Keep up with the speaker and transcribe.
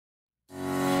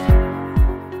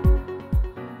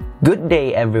Good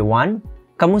day everyone!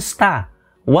 Kamusta?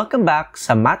 Welcome back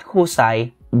sa Mathusay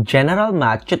General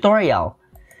Math Tutorial.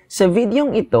 Sa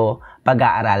videong ito,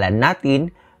 pag-aaralan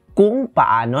natin kung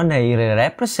paano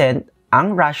i-represent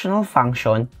ang rational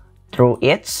function through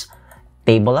its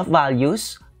table of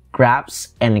values,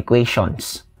 graphs, and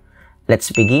equations.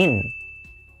 Let's begin!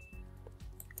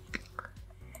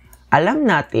 Alam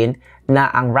natin na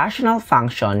ang rational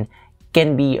function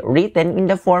can be written in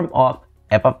the form of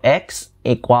f of x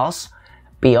equals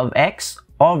p of x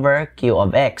over q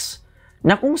of x,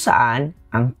 na kung saan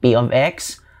ang p of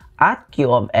x at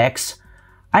q of x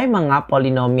ay mga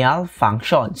polynomial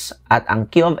functions at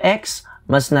ang q of x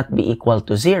must not be equal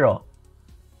to 0.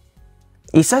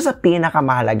 Isa sa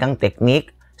pinakamahalagang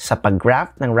technique sa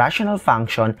pag-graph ng rational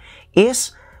function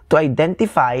is to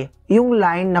identify yung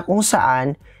line na kung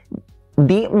saan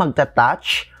di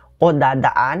magta-touch o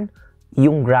dadaan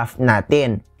yung graph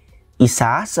natin.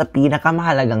 Isa sa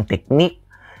pinakamahalagang technique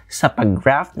sa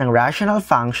pag-graph ng rational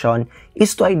function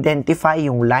is to identify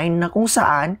yung line na kung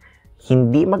saan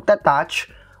hindi magta-touch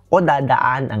o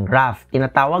dadaan ang graph.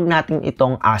 Tinatawag natin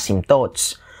itong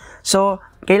asymptotes. So,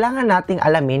 kailangan nating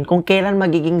alamin kung kailan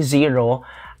magiging 0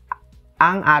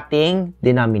 ang ating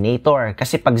denominator.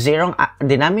 Kasi pag 0 ang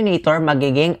denominator,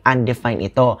 magiging undefined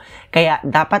ito. Kaya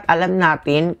dapat alam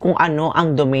natin kung ano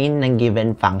ang domain ng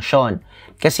given function.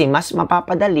 Kasi mas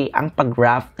mapapadali ang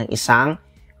pag-graph ng isang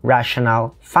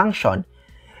rational function.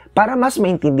 Para mas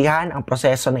maintindihan ang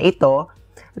proseso na ito,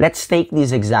 let's take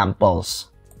these examples.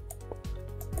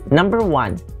 Number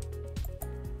 1.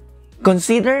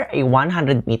 Consider a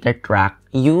 100-meter track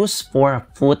used for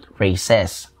foot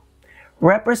races.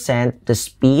 Represent the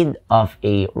speed of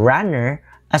a runner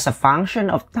as a function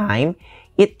of time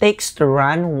it takes to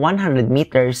run 100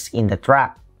 meters in the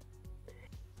track.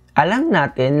 Alam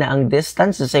natin na ang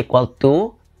distance is equal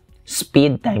to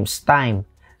speed times time.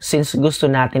 Since gusto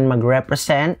natin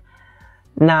mag-represent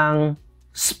ng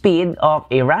speed of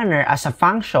a runner as a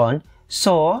function,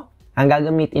 so ang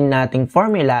gagamitin nating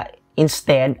formula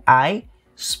instead ay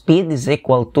speed is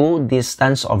equal to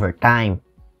distance over time.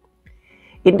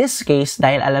 In this case,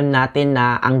 dahil alam natin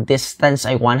na ang distance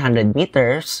ay 100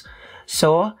 meters,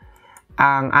 so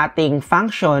ang ating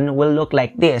function will look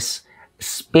like this.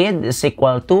 Speed is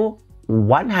equal to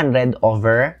 100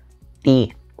 over t.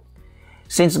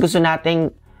 Since gusto nating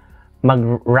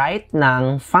mag-write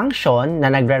ng function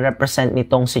na nagre-represent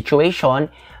nitong situation,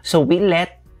 so we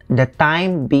let the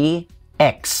time be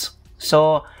x.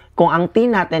 So, kung ang t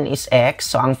natin is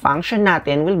x, so ang function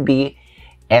natin will be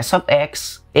s of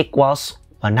x equals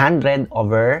 100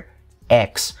 over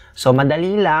x. So,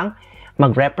 madali lang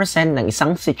mag-represent ng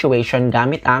isang situation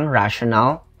gamit ang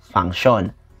rational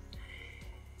function.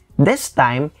 This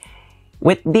time,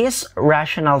 with this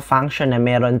rational function na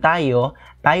meron tayo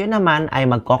naman ay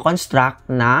magko-construct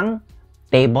ng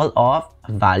table of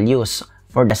values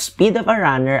for the speed of a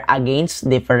runner against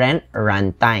different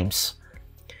run times.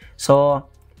 So,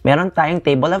 meron tayong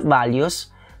table of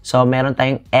values. So, meron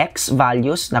tayong x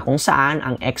values na kung saan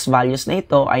ang x values na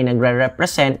ito ay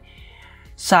nagre-represent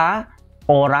sa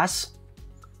oras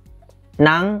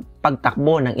ng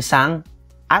pagtakbo ng isang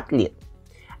athlete.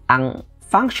 Ang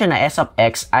function na s of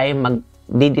x ay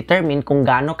magdedetermine kung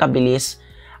gaano kabilis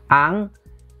ang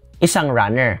isang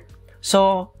runner.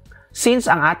 So, since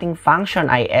ang ating function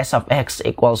ay s of x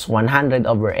equals 100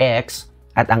 over x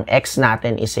at ang x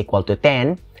natin is equal to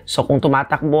 10, so kung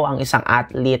tumatakbo ang isang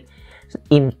athlete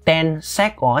in 10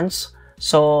 seconds,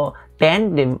 so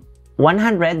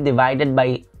 100 divided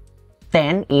by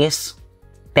 10 is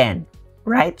 10,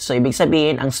 right? So, ibig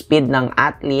sabihin, ang speed ng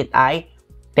athlete ay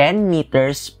 10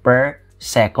 meters per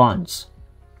seconds.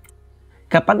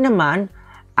 Kapag naman,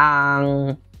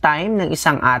 ang time ng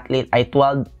isang athlete ay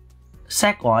 12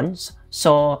 seconds,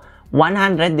 so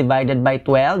 100 divided by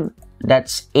 12,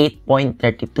 that's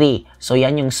 8.33. So,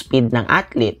 yan yung speed ng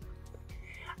athlete.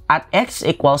 At x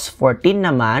equals 14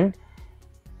 naman,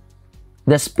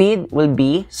 the speed will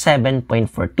be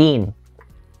 7.14.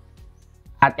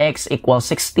 At x equals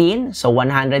 16, so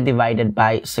 100 divided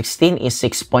by 16 is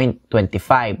 6.25.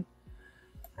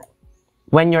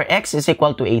 When your x is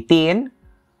equal to 18,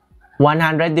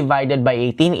 100 divided by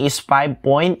 18 is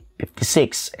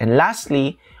 5.56. And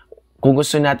lastly, kung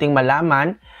gusto nating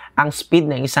malaman ang speed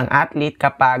ng isang athlete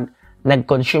kapag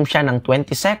nag-consume siya ng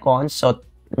 20 seconds, so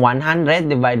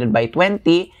 100 divided by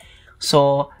 20,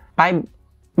 so 5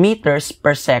 meters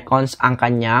per seconds ang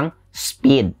kanyang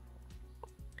speed.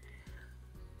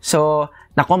 So,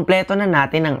 nakompleto na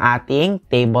natin ang ating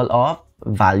table of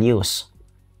values.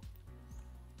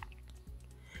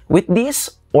 With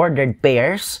these ordered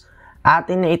pairs,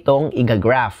 atin na itong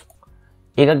i-graph.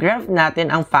 i-graph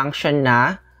natin ang function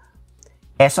na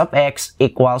s of x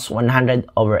equals 100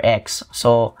 over x.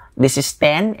 So, this is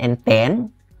 10 and 10,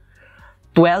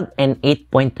 12 and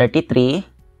 8.33,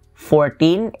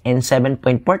 14 and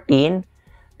 7.14,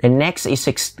 the next is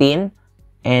 16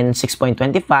 and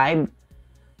 6.25,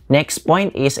 next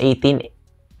point is 18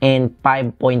 and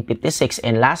 5.56,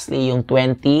 and lastly, yung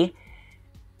 20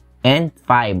 and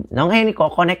 5. Now, ngayon,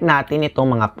 i-connect natin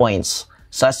itong mga points.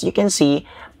 So, as you can see,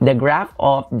 the graph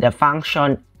of the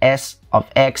function s of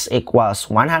x equals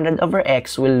 100 over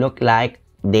x will look like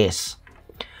this.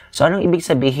 So, anong ibig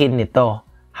sabihin nito?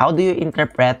 How do you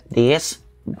interpret this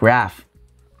graph?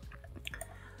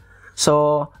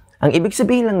 So, ang ibig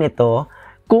sabihin lang nito,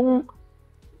 kung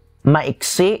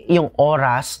maiksi yung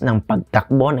oras ng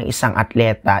pagtakbo ng isang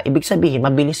atleta, ibig sabihin,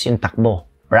 mabilis yung takbo,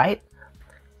 right?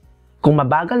 Kung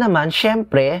mabagal naman,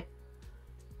 syempre,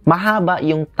 mahaba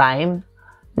yung time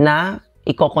na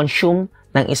i-consume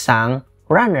ng isang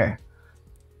runner.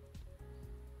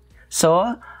 So,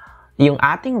 yung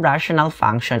ating rational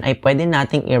function ay pwede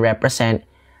nating i-represent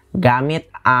gamit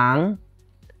ang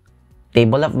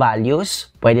table of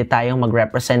values. Pwede tayong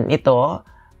mag-represent ito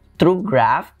through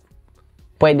graph.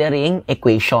 Pwede ring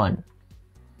equation.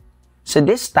 So,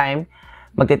 this time,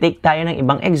 magte-take tayo ng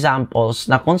ibang examples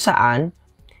na kung saan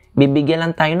bibigyan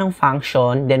lang tayo ng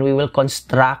function, then we will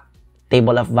construct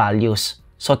table of values.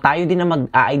 So, tayo din na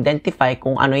mag-identify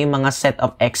kung ano yung mga set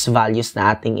of x values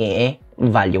na ating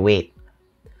i-evaluate.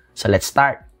 So, let's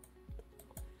start.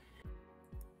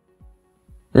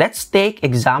 Let's take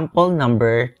example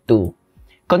number 2.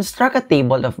 Construct a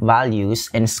table of values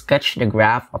and sketch the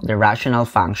graph of the rational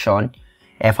function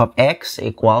f of x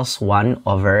equals 1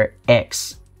 over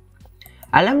x.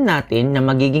 Alam natin na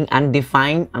magiging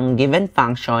undefined ang given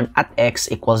function at x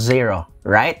equals 0,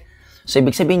 right? So,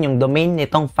 ibig sabihin yung domain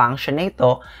nitong function na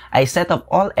ito ay set of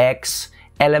all x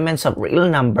elements of real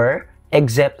number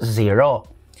except 0.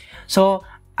 So,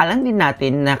 alam din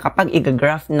natin na kapag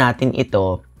i-graph natin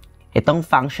itong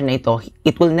function na ito,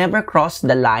 it will never cross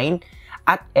the line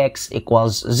at x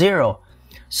equals 0.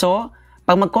 So,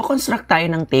 pag magko-construct tayo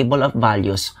ng table of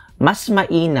values, mas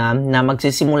mainam na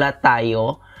magsisimula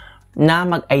tayo na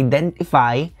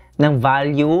mag-identify ng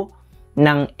value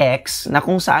ng x na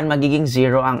kung saan magiging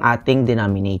 0 ang ating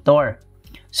denominator.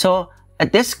 So,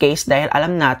 at this case, dahil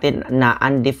alam natin na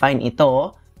undefined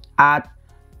ito at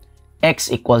x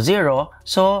equals 0,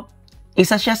 so,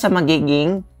 isa siya sa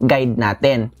magiging guide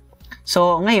natin.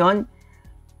 So, ngayon,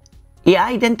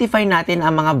 i-identify natin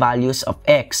ang mga values of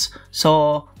x.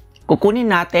 So,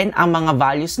 kukunin natin ang mga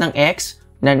values ng x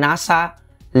na nasa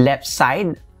left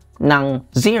side ng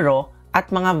 0 at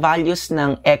mga values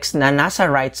ng x na nasa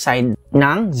right side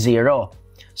ng 0.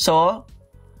 So,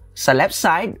 sa left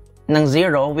side ng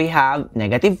 0, we have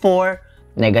negative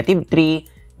 4, negative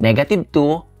 3, negative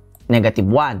 2, negative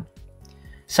 1.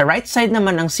 Sa right side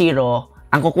naman ng 0,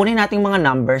 ang kukunin nating mga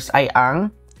numbers ay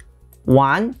ang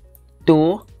 1,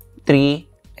 2,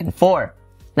 3, and 4.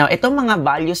 Now, itong mga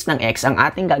values ng x ang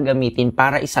ating gagamitin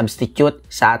para i-substitute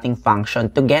sa ating function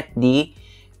to get the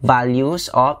values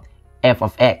of f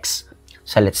of x.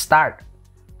 So, let's start.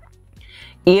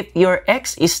 If your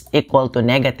x is equal to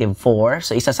negative 4,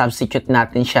 so isa-substitute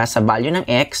natin siya sa value ng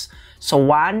x. So,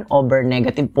 1 over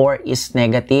negative 4 is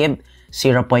negative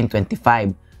 0.25.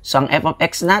 So, ang f of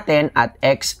x natin at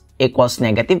x equals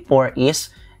negative 4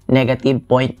 is negative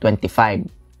 0.25.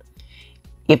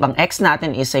 If ang x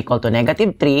natin is equal to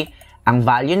negative 3, ang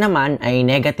value naman ay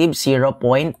negative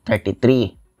 0.33.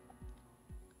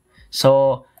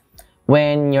 So,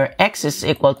 when your x is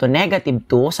equal to negative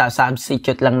 2,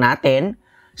 substitute lang natin.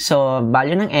 So,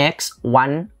 value ng x,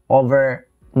 1 over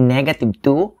negative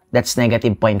 2, that's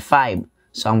negative 0.5.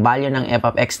 So, ang value ng f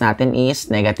of x natin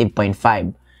is negative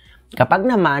 0.5. Kapag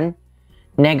naman,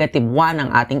 negative 1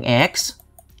 ang ating x,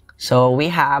 so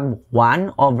we have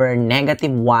 1 over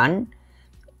negative 1,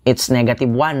 it's negative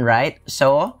 1, right?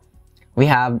 So, we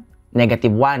have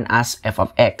negative 1 as f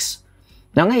of x.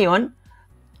 Now, ngayon,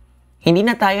 hindi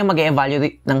na tayo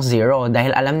mag-evaluate ng 0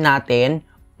 dahil alam natin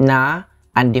na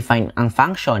undefined ang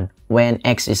function when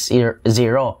x is 0.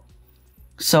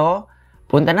 So,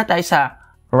 punta na tayo sa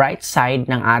right side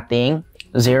ng ating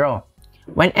 0.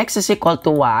 When x is equal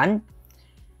to 1,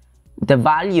 the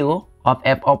value of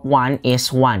f of 1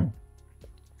 is 1.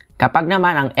 Kapag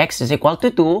naman ang x is equal to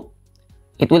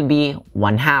 2, it will be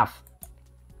 1/2.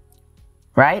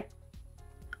 Right?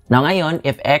 Now ngayon,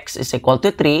 if x is equal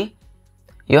to 3,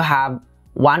 you have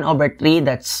 1 over 3,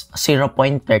 that's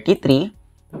 0.33.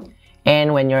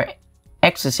 And when your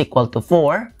x is equal to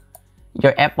 4,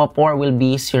 your f of 4 will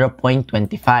be 0.25.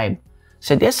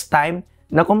 So this time,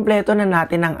 nakumpleto na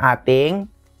natin ang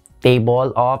ating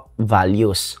table of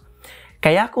values.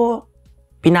 Kaya ko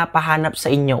pinapahanap sa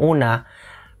inyo una,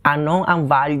 anong ang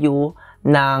value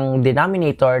ng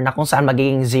denominator na kung saan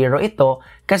magiging 0 ito,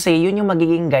 kasi yun yung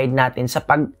magiging guide natin sa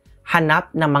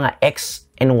paghanap ng mga x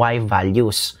and y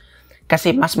values.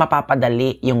 Kasi mas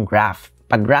mapapadali yung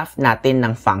pag-graph natin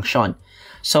ng function.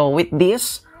 So with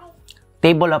this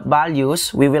table of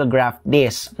values, we will graph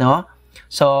this, no?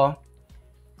 So,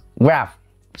 graph.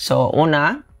 So,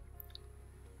 una,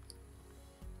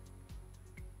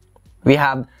 we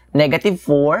have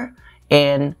 -4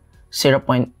 and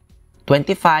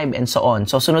 0.25 and so on.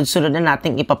 So, sunod-sunod na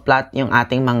natin ipa-plot yung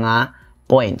ating mga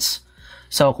points.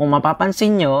 So, kung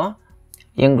mapapansin nyo,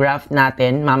 yung graph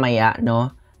natin mamaya,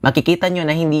 no, makikita nyo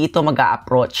na hindi ito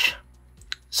mag-a-approach.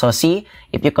 So, see,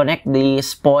 if you connect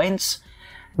these points,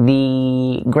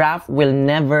 the graph will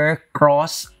never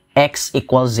cross x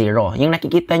equals 0. Yung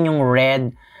nakikita nyong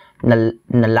red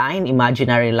na line,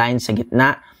 imaginary line sa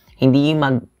gitna, hindi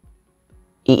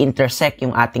i-intersect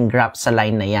yung ating graph sa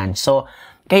line na yan. So,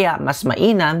 kaya mas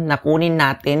mainam na kunin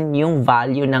natin yung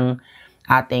value ng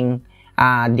ating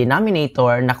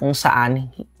denominator na kung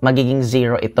saan magiging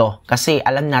 0 ito. Kasi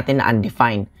alam natin na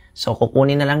undefined. So,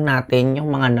 kukunin na lang natin yung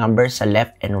mga numbers sa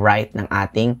left and right ng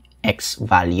ating x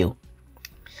value.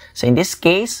 So, in this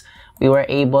case, we were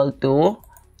able to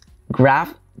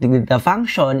graph the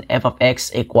function f of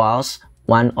x equals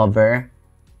 1 over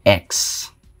x.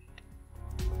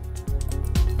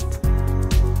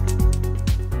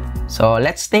 So,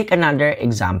 let's take another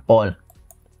example.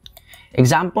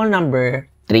 Example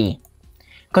number 3.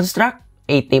 Construct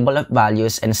a table of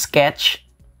values and sketch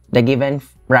the given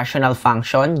rational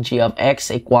function g of x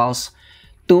equals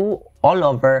 2 all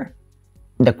over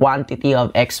the quantity of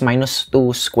x minus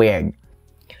 2 squared.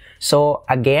 So,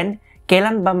 again,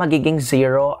 kailan ba magiging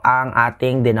 0 ang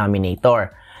ating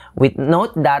denominator? With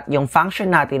note that yung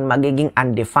function natin magiging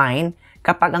undefined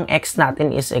kapag ang x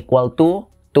natin is equal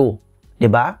to 2.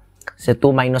 Diba? So,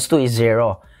 2 minus 2 is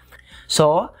 0.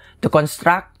 So, to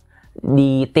construct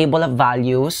the table of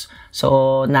values,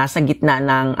 so, nasa gitna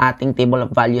ng ating table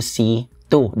of values si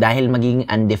 2 dahil magiging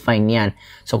undefined yan.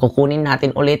 So, kukunin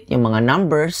natin ulit yung mga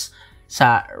numbers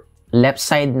sa left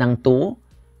side ng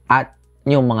 2 at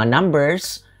yung mga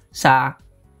numbers sa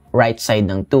right side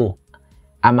ng 2.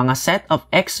 Ang mga set of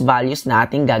x values na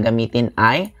ating gagamitin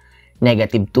ay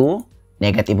 -2,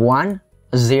 -1,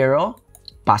 0,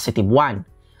 +1.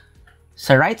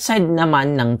 Sa right side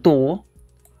naman ng 2,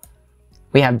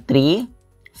 we have 3,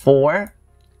 4,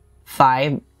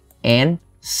 5, and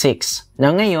 6.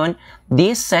 Now ngayon,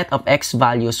 this set of x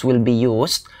values will be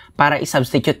used para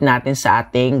i-substitute natin sa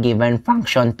ating given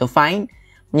function to find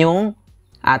yung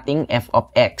ating f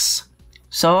of x.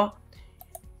 So,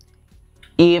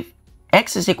 if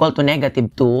x is equal to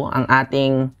 -2, ang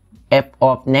ating f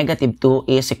of -2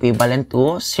 is equivalent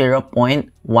to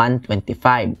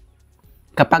 0.125.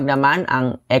 Kapag naman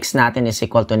ang x natin is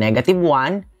equal to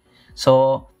 -1,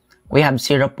 so we have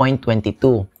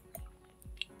 0.22.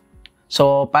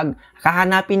 So, pag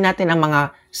kahanapin natin ang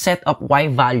mga set of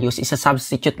y values,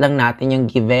 isa-substitute lang natin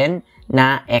yung given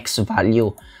na x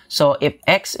value. So, if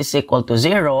x is equal to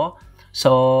 0,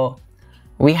 so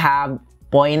we have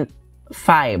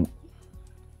 0.5.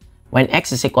 When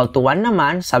x is equal to 1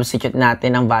 naman, substitute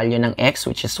natin ang value ng x,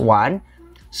 which is 1.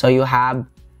 So, you have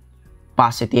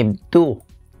 +2.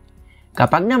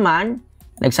 Kapag naman,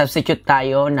 nag-substitute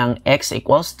tayo ng x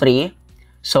equals 3,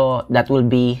 so that will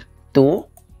be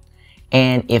 2.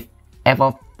 And if f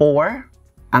of 4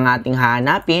 ang ating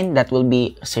hahanapin, that will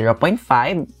be 0.5.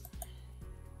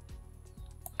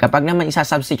 Kapag naman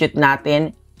isa-substitute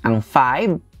natin ang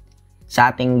 5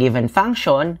 sa ating given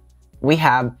function, we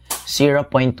have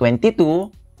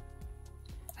 0.22.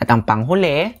 At ang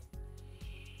panghuli,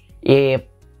 if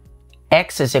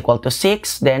x is equal to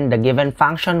 6, then the given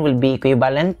function will be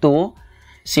equivalent to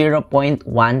 0.125.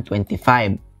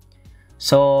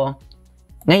 So,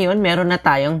 ngayon, meron na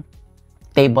tayong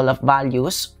table of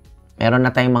values. Meron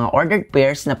na tayong mga ordered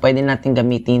pairs na pwede natin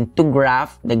gamitin to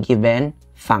graph the given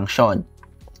function.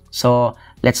 So,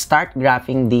 let's start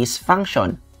graphing this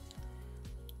function.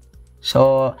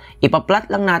 So, ipa-plot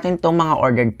lang natin itong mga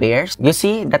ordered pairs. You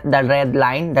see that the red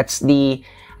line, that's the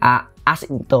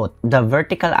asymptote, the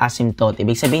vertical asymptote.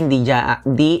 Ibig sabihin,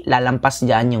 di lalampas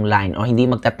dyan yung line o hindi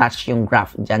magta-touch yung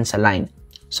graph dyan sa line.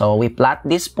 So, we plot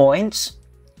these points.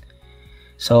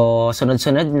 So,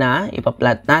 sunod-sunod na,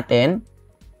 ipa-plot natin.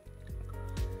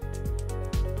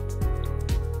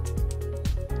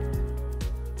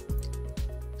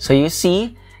 So, you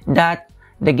see that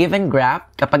the given graph,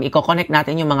 kapag i-connect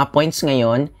natin yung mga points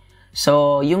ngayon,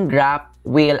 so, yung graph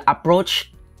will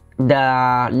approach the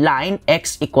line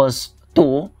x equals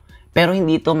 2, pero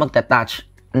hindi ito magta-touch.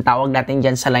 Ang tawag natin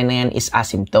dyan sa line na yan is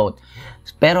asymptote.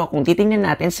 Pero kung titingnan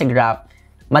natin sa graph,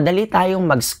 madali tayong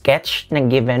mag-sketch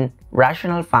ng given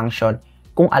rational function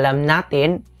kung alam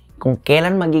natin kung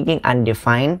kailan magiging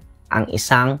undefined ang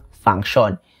isang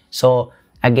function. So,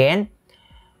 again,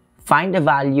 find the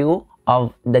value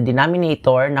of the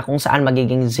denominator na kung saan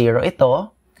magiging 0 ito.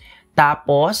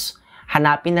 Tapos,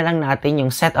 hanapin na lang natin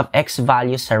yung set of x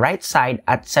values sa right side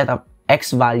at set of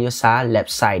x values sa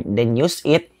left side. Then, use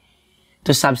it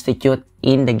to substitute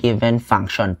in the given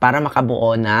function para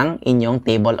makabuo ng inyong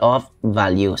table of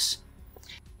values.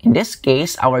 In this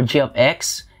case, our g of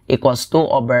x equals 2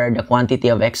 over the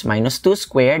quantity of x minus 2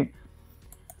 squared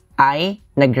ay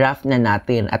nag-graph na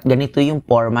natin at ganito yung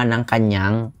forma ng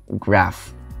kanyang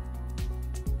graph.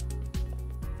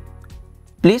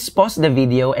 Please pause the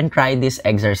video and try these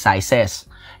exercises.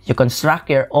 You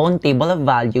construct your own table of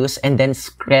values and then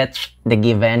sketch the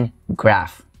given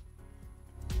graph.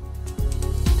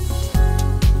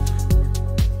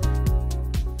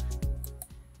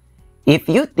 If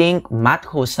you think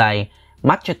Mathusay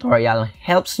Math tutorial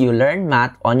helps you learn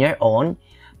math on your own,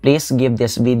 please give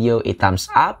this video a thumbs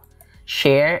up,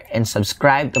 share, and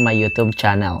subscribe to my YouTube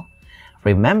channel.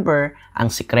 Remember, ang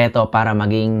sikreto para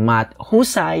maging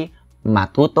mathusay,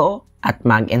 matuto, at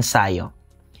mag-ensayo.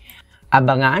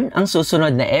 Abangan ang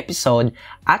susunod na episode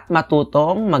at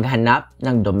matutong maghanap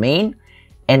ng domain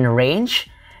and range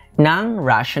ng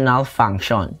rational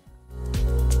function.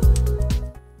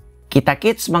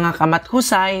 Kita-kits mga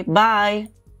kamathusay!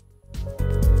 Bye!